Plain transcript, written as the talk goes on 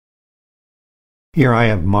Here I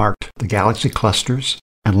have marked the galaxy clusters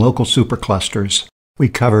and local superclusters we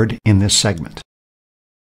covered in this segment.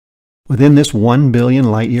 Within this 1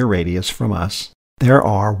 billion light-year radius from us, there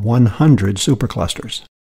are 100 superclusters,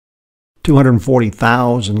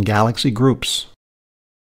 240,000 galaxy groups,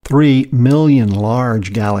 3 million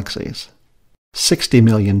large galaxies, 60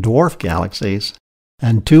 million dwarf galaxies,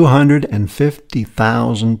 and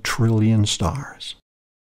 250,000 trillion stars.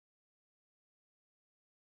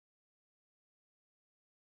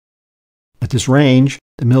 At this range,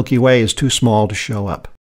 the Milky Way is too small to show up.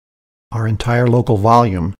 Our entire local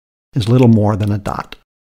volume is little more than a dot.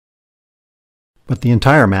 But the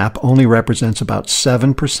entire map only represents about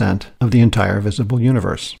 7% of the entire visible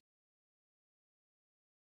universe.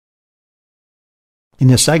 In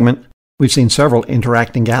this segment, we've seen several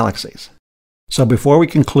interacting galaxies. So before we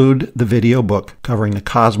conclude the video book covering the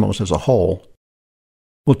cosmos as a whole,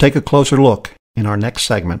 we'll take a closer look in our next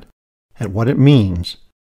segment at what it means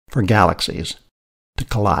for galaxies to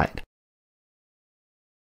collide.